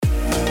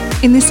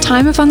In this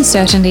time of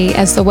uncertainty,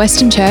 as the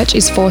Western Church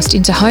is forced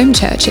into home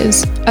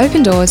churches,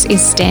 Open Doors is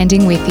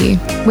standing with you.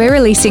 We're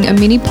releasing a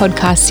mini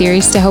podcast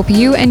series to help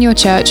you and your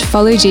church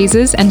follow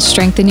Jesus and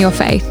strengthen your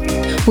faith.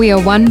 We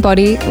are one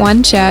body,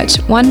 one church,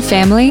 one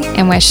family,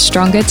 and we're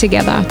stronger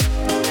together.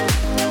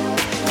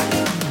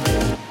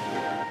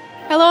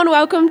 Hello and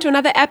welcome to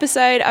another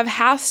episode of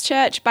House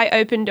Church by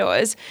Open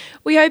Doors.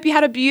 We hope you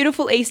had a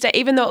beautiful Easter,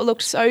 even though it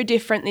looked so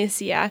different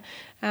this year.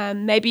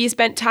 Maybe you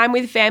spent time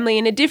with family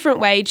in a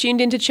different way,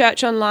 tuned into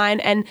church online,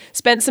 and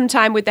spent some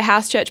time with the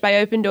House Church by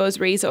Open Doors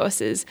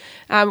resources.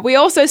 We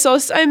also saw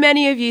so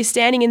many of you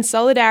standing in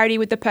solidarity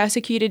with the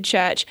persecuted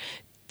church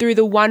through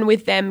the One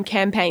With Them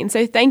campaign.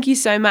 So thank you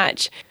so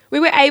much. We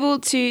were able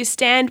to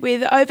stand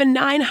with over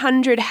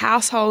 900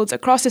 households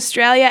across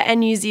Australia and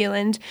New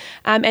Zealand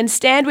and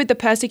stand with the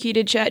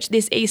persecuted church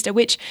this Easter,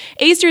 which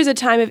Easter is a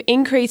time of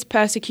increased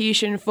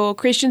persecution for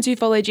Christians who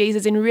follow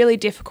Jesus in really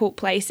difficult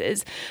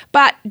places.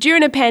 But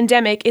during a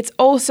pandemic, it's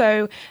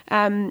also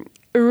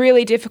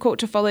really difficult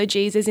to follow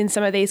Jesus in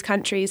some of these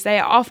countries. They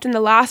are often the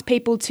last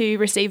people to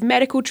receive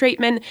medical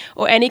treatment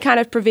or any kind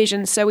of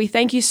provisions. So we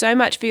thank you so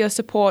much for your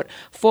support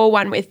for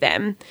One With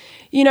Them.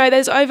 You know,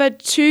 there's over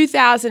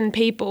 2,000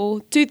 people,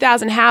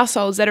 2,000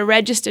 households that are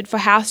registered for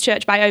House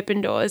Church by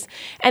Open Doors.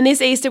 And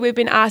this Easter, we've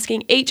been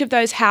asking each of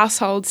those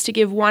households to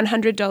give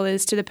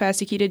 $100 to the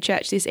persecuted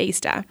church this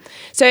Easter.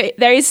 So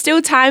there is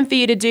still time for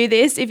you to do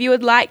this. If you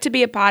would like to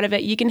be a part of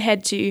it, you can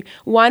head to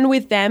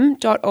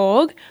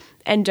onewiththem.org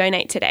and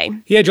donate today.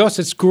 Yeah, Joss,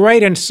 it's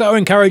great and so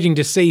encouraging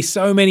to see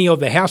so many of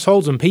the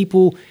households and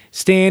people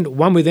stand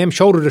one with them,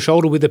 shoulder to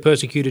shoulder with the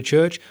persecuted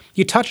church.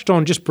 You touched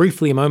on just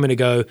briefly a moment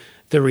ago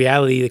the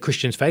reality that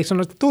Christians face,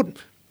 and I thought it'd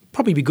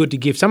probably be good to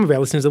give some of our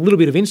listeners a little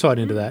bit of insight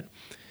into that.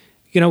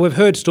 You know, we've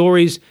heard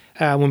stories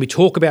when we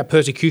talk about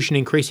persecution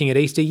increasing at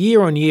Easter,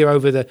 year on year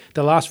over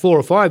the last 4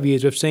 or 5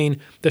 years. We've seen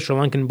the Sri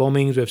Lankan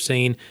bombings, we've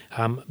seen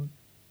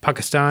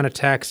Pakistan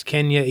attacks,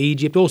 Kenya,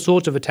 Egypt, all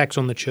sorts of attacks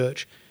on the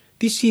church.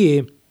 This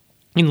year,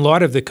 in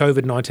light of the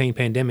COVID-19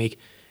 pandemic,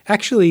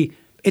 actually,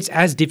 it's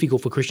as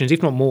difficult for Christians,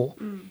 if not more.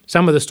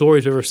 Some of the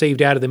stories we've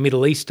received out of the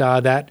Middle East are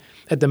that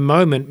at the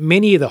moment,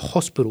 many of the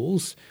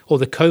hospitals or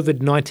the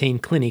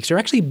COVID-19 clinics are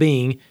actually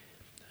being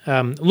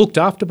looked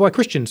after by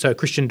Christians, so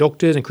Christian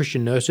doctors and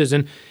Christian nurses.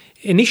 And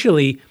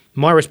initially,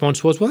 my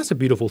response was, well, that's a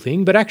beautiful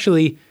thing. But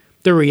actually,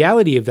 the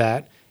reality of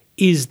that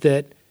is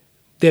that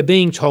they're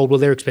being told, well,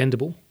 they're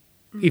expendable.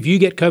 If you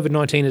get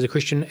COVID-19 as a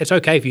Christian, it's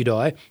okay if you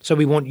die. So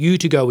we want you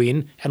to go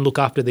in and look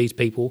after these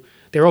people.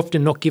 They're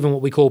often not given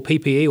what we call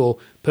PPE or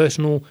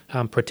personal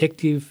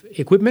protective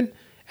equipment,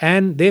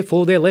 and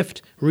therefore they're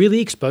left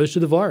really exposed to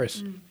the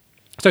virus.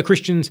 So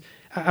Christians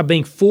are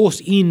being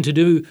forced in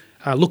to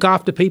look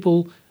after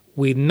people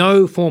with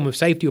no form of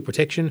safety or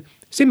protection.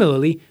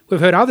 Similarly, we've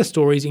heard other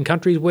stories in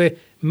countries where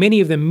many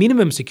of the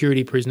minimum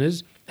security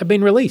prisoners have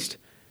been released.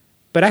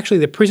 But actually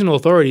the prison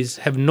authorities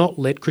have not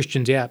let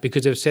Christians out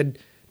because they've said,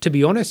 to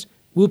be honest,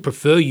 we'll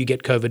prefer you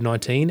get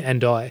COVID-19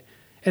 and die.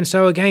 And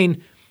so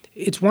again,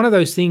 it's one of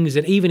those things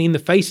that even in the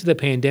face of the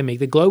pandemic,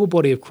 the global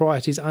body of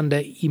Christ is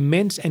under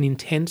immense and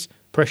intense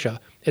pressure.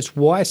 It's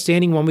why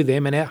standing one with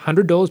them and our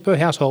 $100 per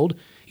household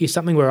is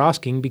something we're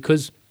asking,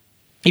 because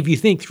if you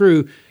think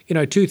through,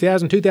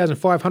 2,000,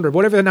 2,500,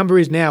 whatever the number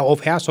is now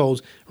of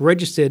households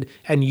registered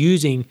and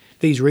using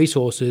these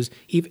resources,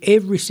 if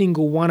every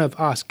single one of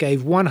us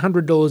gave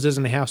 $100 as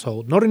a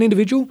household, not an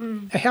individual,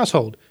 a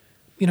household,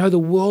 the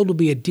world will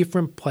be a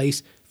different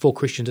place for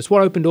Christians. It's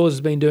what Open Doors has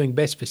been doing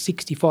best for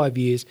 65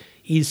 years,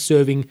 is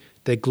serving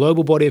the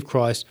global body of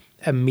Christ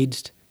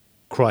amidst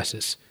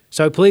crisis.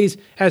 So please,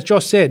 as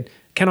Josh said,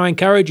 can I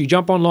encourage you,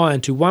 jump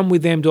online to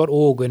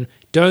onewiththem.org and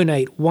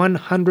donate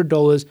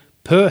 $100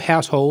 per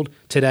household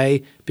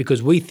today,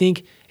 because we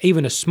think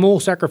even a small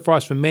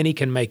sacrifice for many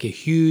can make a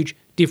huge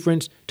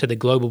difference to the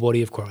global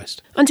body of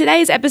Christ. On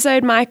today's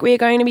episode, Mike, we are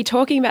going to be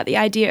talking about the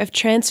idea of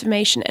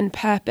transformation and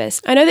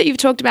purpose. I know that you've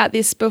talked about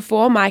this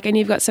before, Mike, and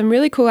you've got some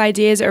really cool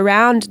ideas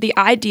around the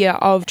idea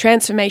of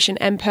transformation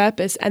and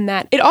purpose, and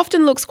that it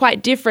often looks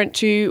quite different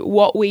to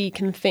what we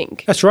can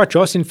think. That's right,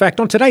 Joss. In fact,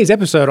 on today's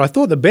episode, I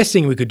thought the best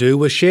thing we could do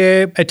was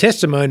share a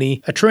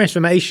testimony, a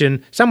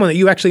transformation, someone that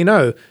you actually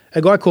know,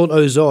 a guy called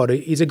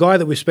Ozod. He's a guy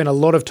that we've spent a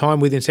lot of time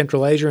with in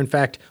Central Asia. In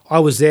fact, I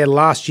was there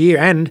last year,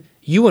 and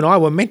you and I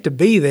were meant to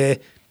be there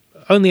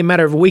only a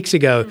matter of weeks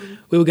ago.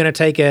 We were going to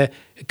take a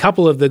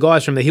couple of the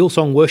guys from the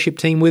Hillsong worship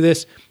team with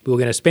us. We were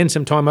going to spend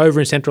some time over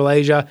in Central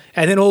Asia,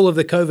 and then all of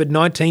the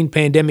COVID-19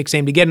 pandemic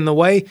seemed to get in the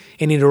way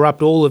and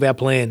interrupt all of our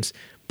plans.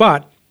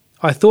 But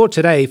I thought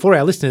today, for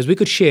our listeners, we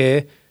could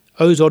share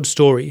Ozod's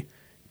story,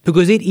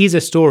 because it is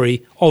a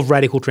story of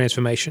radical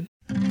transformation.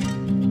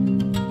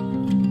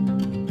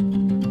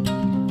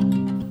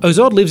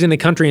 Ozod lives in a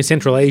country in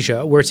Central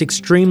Asia where it's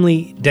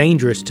extremely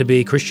dangerous to be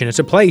a Christian. It's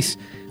a place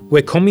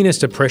where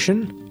communist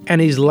oppression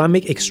and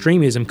Islamic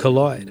extremism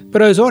collide.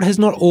 But Ozod has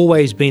not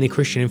always been a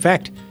Christian. In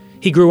fact,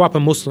 he grew up a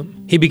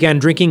Muslim. He began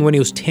drinking when he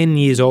was 10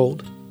 years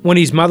old. When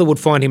his mother would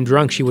find him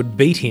drunk, she would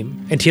beat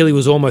him until he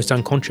was almost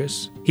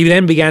unconscious. He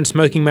then began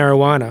smoking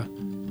marijuana,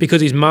 because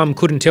his mum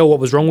couldn't tell what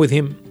was wrong with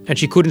him and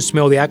she couldn't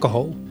smell the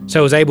alcohol,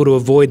 so was able to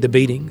avoid the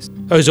beatings.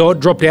 Ozod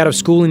dropped out of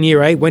school in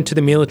year 8, went to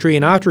the military,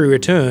 and after he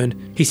returned,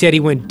 he said he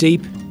went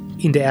deep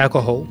into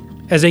alcohol.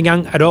 As a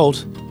young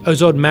adult,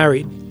 Ozod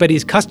married, but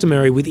is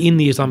customary within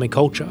the Islamic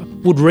culture,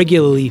 would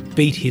regularly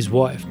beat his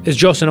wife. As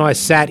Joss and I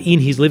sat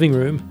in his living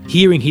room,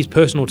 hearing his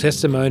personal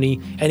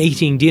testimony and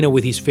eating dinner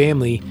with his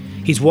family,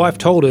 his wife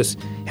told us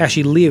how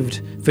she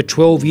lived for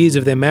 12 years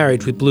of their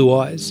marriage with blue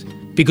eyes,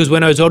 because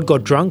when Ozod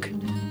got drunk,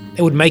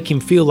 it would make him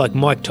feel like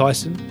Mike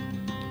Tyson.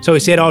 So he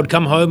said I would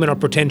come home and I'd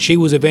pretend she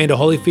was Evander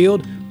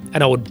Holyfield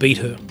and I would beat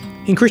her.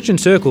 In Christian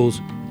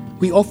circles,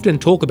 we often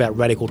talk about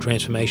radical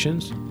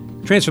transformations.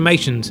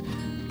 Transformations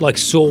like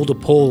Saul to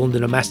Paul on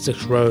the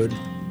Damascus Road.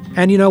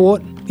 And you know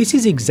what? This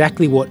is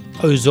exactly what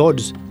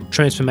Ozod's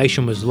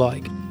transformation was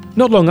like.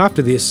 Not long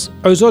after this,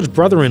 Ozod's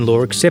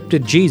brother-in-law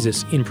accepted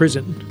Jesus in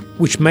prison,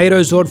 which made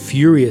Ozod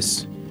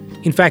furious.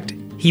 In fact,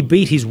 he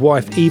beat his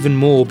wife even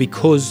more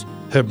because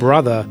her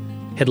brother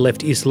had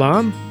left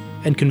Islam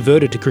and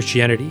converted to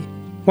Christianity.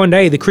 One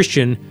day, the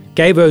Christian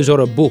gave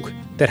Ozod a book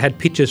that had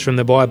pictures from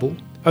the Bible.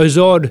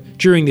 Ozod,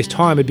 during this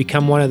time, had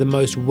become one of the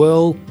most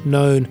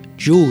well-known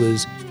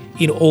jewelers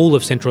in all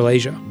of Central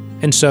Asia.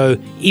 And so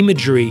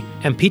imagery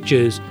and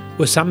pictures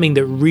were something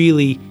that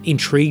really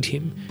intrigued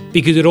him,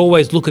 because he'd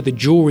always look at the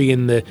jewelry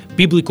and the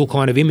biblical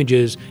kind of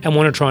images and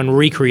want to try and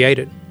recreate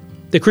it.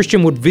 The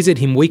Christian would visit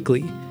him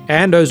weekly,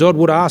 and Ozod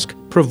would ask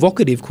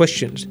provocative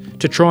questions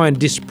to try and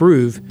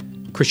disprove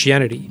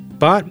Christianity.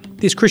 But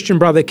this Christian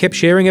brother kept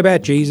sharing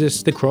about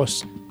Jesus, the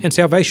cross, and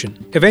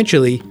salvation.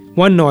 Eventually,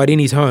 one night in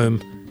his home,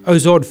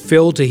 Ozod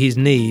fell to his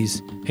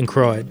knees and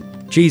cried,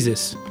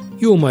 "Jesus,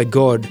 you are my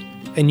God,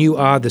 and you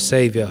are the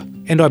Saviour,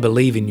 and I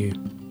believe in you."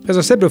 As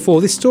I said before,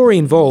 this story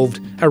involved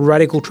a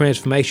radical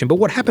transformation, but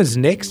what happens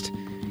next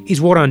is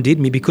what undid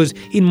me, because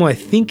in my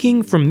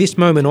thinking from this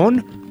moment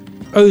on,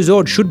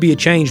 Ozod should be a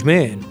changed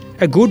man,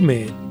 a good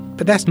man,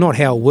 but that's not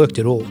how it worked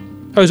at all.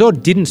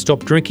 Ozod didn't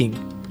stop drinking.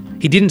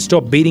 He didn't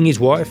stop beating his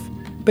wife,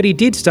 but he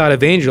did start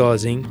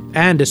evangelizing,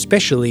 and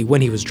especially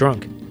when he was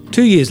drunk.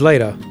 2 years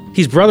later,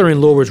 his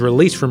brother-in-law was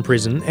released from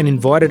prison and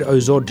invited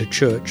Ozod to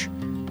church.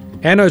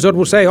 And Ozod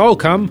will say, "I'll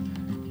come,"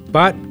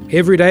 but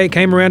every day it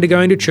came around to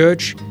going to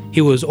church,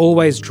 he was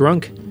always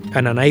drunk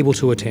and unable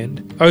to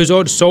attend.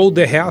 Ozod sold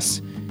their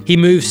house, he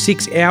moved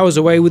 6 hours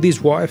away with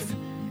his wife,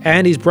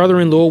 and his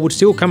brother-in-law would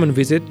still come and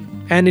visit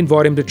and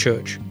invite him to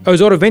church.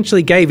 Ozod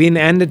eventually gave in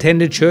and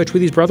attended church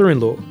with his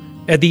brother-in-law.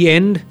 At the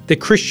end, the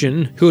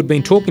Christian who had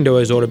been talking to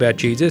Ozod about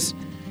Jesus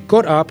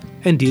got up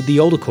and did the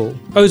altar call.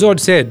 Ozod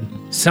said,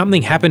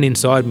 "Something happened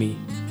inside me.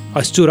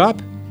 I stood up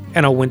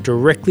and I went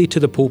directly to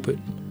the pulpit.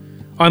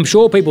 I'm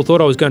sure people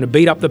thought I was going to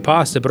beat up the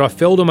pastor, but I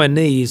fell to my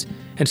knees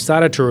and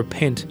started to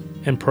repent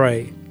and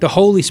pray. The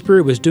Holy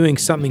Spirit was doing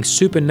something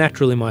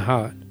supernatural in my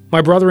heart.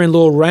 My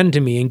brother-in-law ran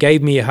to me and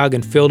gave me a hug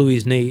and fell to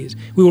his knees.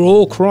 We were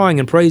all crying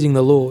and praising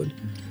the Lord.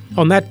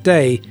 On that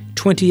day,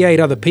 28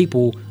 other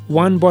people,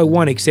 one by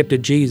one,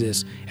 accepted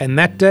Jesus, and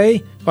that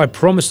day, I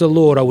promised the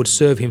Lord I would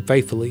serve him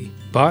faithfully.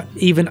 But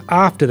even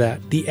after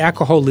that, the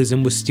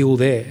alcoholism was still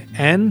there,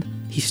 and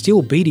he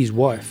still beat his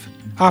wife.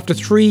 After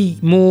 3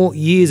 more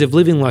years of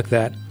living like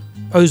that,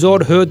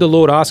 Ozod heard the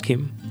Lord ask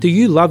him, 'Do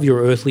you love your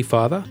earthly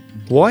father?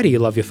 Why do you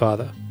love your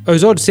father?'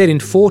 Ozod said in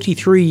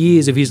 43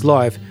 years of his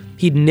life,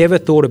 he'd never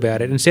thought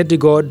about it and said to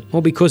God,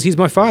 'Well, because he's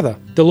my father.'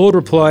 The Lord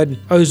replied,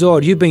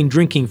 'Ozod, you've been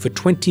drinking for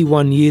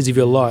 21 years of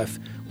your life.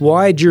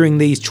 Why during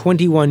these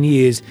 21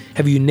 years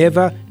have you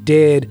never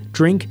dared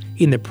drink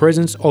in the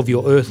presence of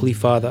your earthly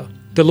father?'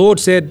 The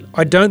Lord said,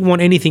 'I don't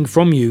want anything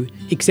from you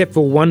except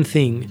for one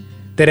thing,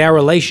 that our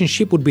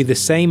relationship would be the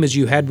same as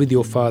you had with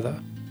your father.'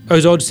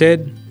 Ozod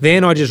said,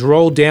 'Then I just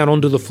rolled down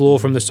onto the floor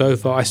from the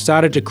sofa. I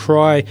started to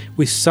cry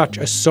with such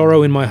a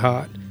sorrow in my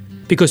heart.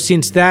 Because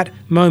since that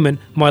moment,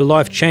 my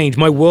life changed,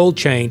 my world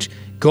changed.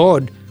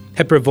 God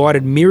had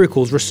provided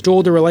miracles,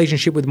 restored the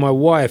relationship with my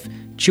wife,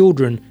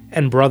 children,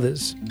 and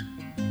brothers.'"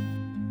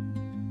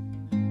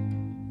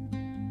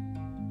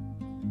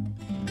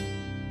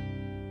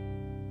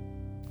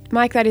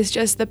 Mike, that is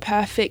just the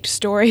perfect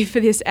story for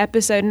this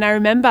episode. And I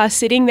remember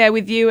sitting there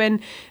with you and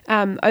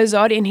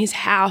Ozod in his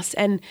house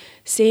and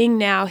seeing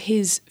now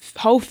his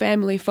whole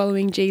family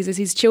following Jesus,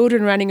 his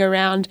children running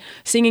around,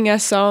 singing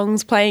us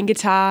songs, playing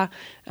guitar,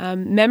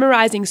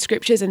 memorizing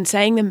scriptures and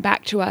saying them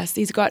back to us.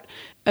 He's got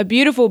a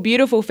beautiful,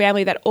 beautiful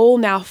family that all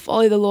now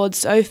follow the Lord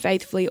so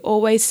faithfully,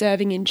 always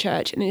serving in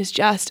church. And it's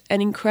just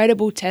an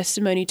incredible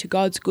testimony to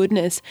God's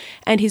goodness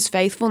and his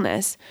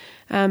faithfulness.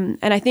 And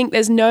I think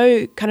there's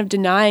no kind of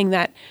denying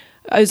that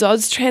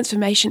Ozod's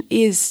transformation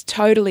is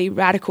totally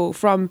radical,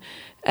 from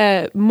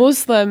a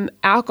Muslim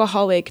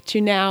alcoholic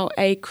to now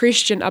a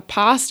Christian, a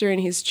pastor in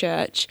his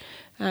church.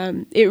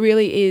 It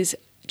really is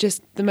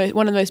just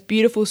one of the most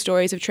beautiful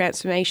stories of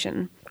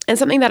transformation. And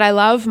something that I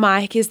love,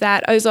 Mike, is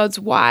that Ozod's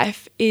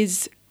wife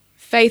is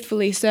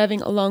faithfully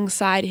serving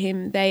alongside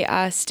him. They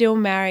are still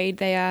married.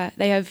 They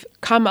have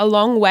come a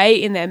long way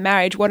in their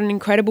marriage. What an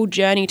incredible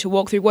journey to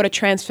walk through. What a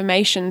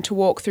transformation to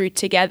walk through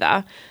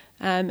together.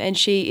 and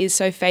she is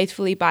so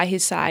faithfully by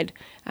his side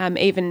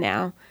even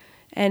now.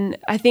 And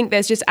I think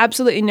there's just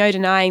absolutely no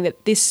denying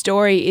that this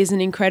story is an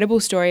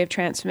incredible story of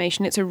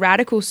transformation. It's a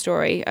radical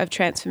story of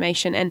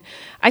transformation. And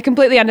I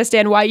completely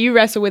understand why you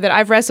wrestle with it.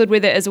 I've wrestled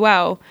with it as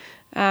well,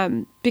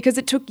 because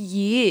it took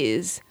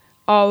years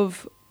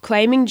of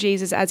claiming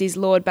Jesus as his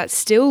Lord, but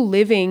still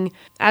living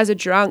as a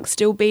drunk,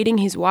 still beating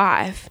his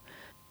wife.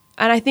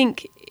 And I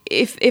think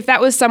if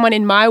that was someone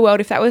in my world,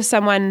 if that was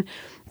someone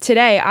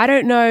today, I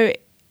don't know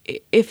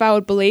if I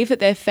would believe that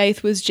their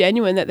faith was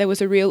genuine, that there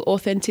was a real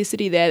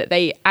authenticity there, that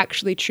they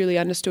actually truly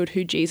understood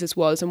who Jesus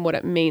was and what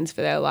it means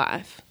for their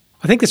life.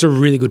 I think that's a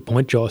really good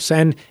point, Joss.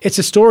 And it's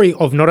a story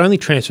of not only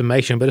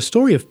transformation, but a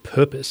story of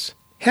purpose.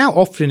 How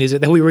often is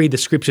it that we read the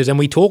scriptures and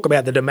we talk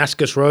about the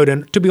Damascus Road?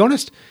 And to be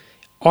honest,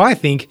 I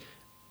think,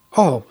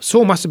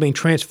 Saul must have been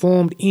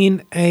transformed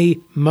in a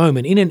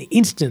moment, in an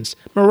instance,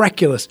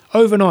 miraculous,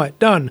 overnight,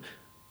 done.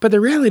 But the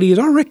reality is,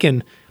 I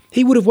reckon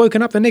he would have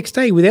woken up the next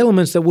day with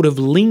elements that would have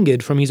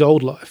lingered from his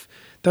old life.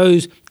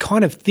 Those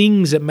kind of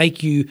things that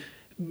make you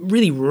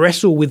really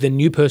wrestle with the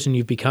new person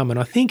you've become. And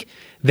I think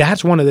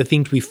that's one of the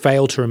things we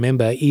fail to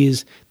remember,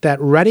 is that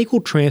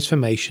radical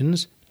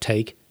transformations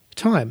take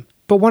time.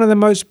 But one of the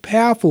most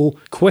powerful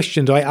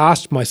questions I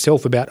asked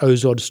myself about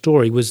Ozod's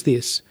story was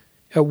this: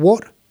 at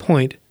what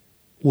point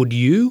would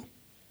you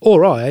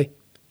or I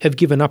have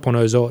given up on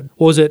Ozod?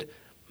 Was it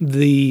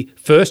the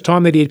first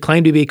time that he had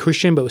claimed to be a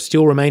Christian but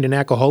still remained an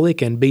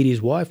alcoholic and beat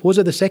his wife? Was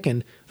it the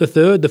second, the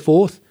third, the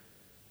fourth?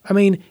 I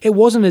mean, it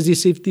wasn't as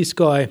if this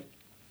guy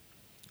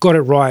got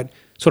it right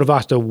sort of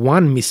after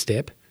one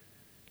misstep.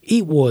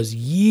 It was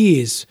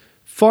years,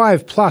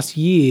 5+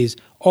 years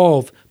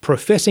of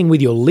professing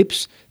with your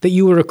lips that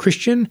you were a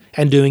Christian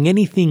and doing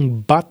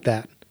anything but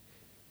that.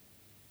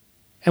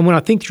 And when I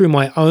think through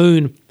my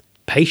own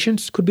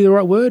patience, could be the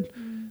right word,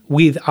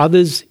 with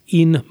others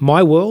in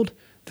my world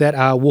that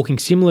are walking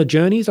similar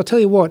journeys, I'll tell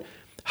you what,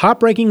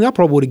 heartbreaking, I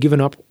probably would have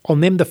given up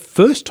on them the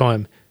first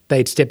time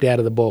they'd stepped out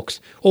of the box,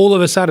 all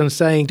of a sudden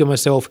saying to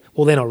myself,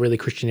 well, they're not really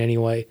Christian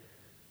anyway.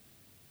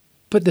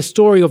 But the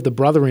story of the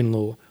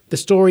brother-in-law, the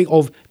story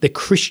of the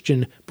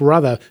Christian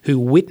brother who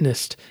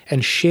witnessed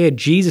and shared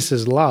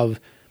Jesus' love,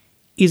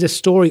 is a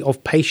story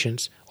of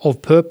patience,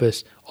 of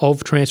purpose,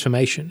 of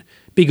transformation,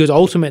 because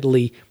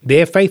ultimately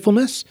their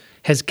faithfulness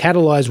has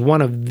catalyzed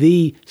one of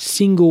the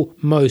single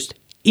most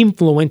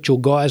influential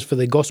guys for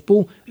the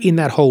gospel in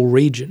that whole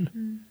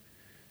region.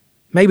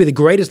 Maybe the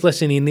greatest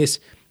lesson in this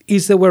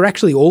is that we're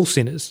actually all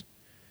sinners,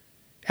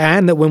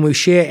 and that when we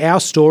share our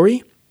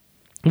story,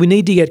 we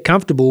need to get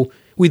comfortable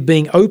with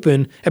being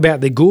open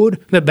about the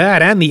good, the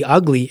bad, and the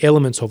ugly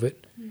elements of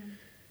it,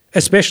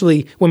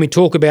 especially when we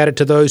talk about it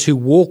to those who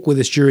walk with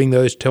us during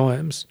those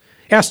times.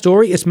 Our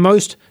story is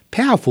most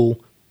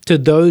powerful to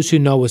those who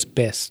know us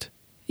best.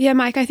 Yeah,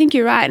 Mike, I think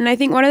you're right. And I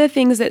think one of the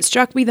things that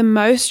struck me the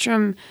most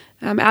from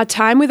our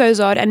time with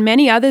Ozod, and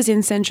many others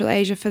in Central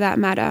Asia for that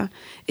matter,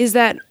 is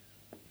that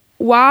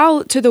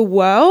while to the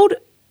world,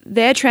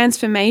 their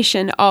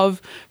transformation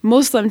of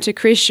Muslim to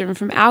Christian,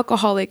 from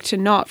alcoholic to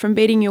not, from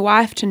beating your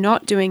wife to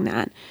not doing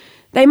that,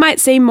 they might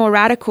seem more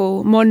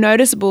radical, more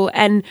noticeable,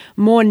 and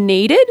more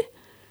needed.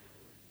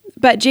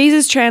 But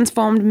Jesus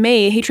transformed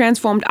me. He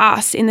transformed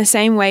us in the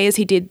same way as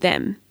he did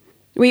them.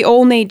 We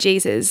all need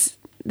Jesus,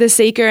 the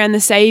seeker and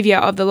the savior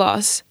of the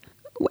lost.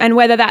 And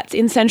whether that's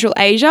in Central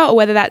Asia or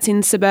whether that's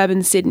in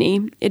suburban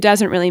Sydney, it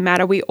doesn't really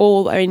matter. We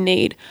all are in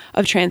need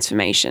of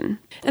transformation.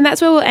 And that's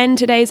where we'll end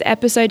today's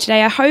episode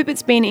today. I hope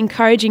it's been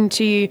encouraging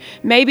to you.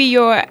 Maybe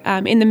you're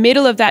in the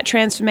middle of that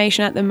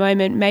transformation at the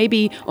moment,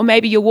 maybe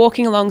you're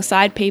walking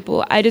alongside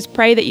people. I just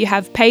pray that you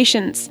have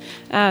patience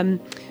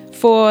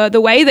for the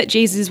way that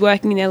Jesus is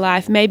working in their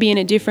life, maybe in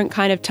a different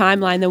kind of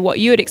timeline than what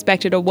you had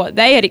expected or what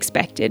they had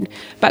expected.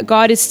 But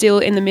God is still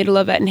in the middle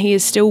of it, and he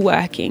is still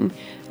working.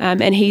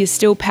 And he is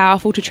still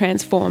powerful to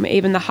transform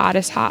even the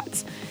hardest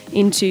hearts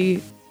into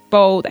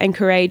bold and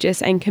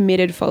courageous and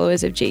committed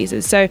followers of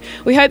Jesus. So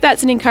we hope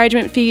that's an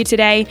encouragement for you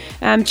today.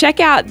 Check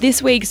out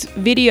this week's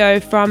video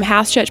from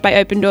House Church by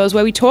Open Doors,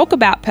 where we talk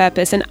about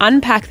purpose and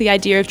unpack the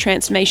idea of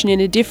transformation in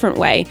a different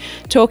way,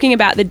 talking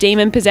about the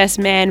demon-possessed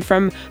man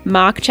from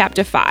Mark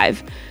chapter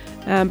 5.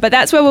 But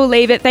that's where we'll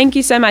leave it. Thank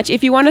you so much.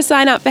 If you want to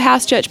sign up for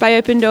House Church by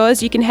Open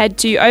Doors, you can head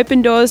to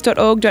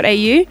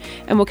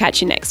opendoors.org.au, and we'll catch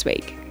you next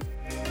week.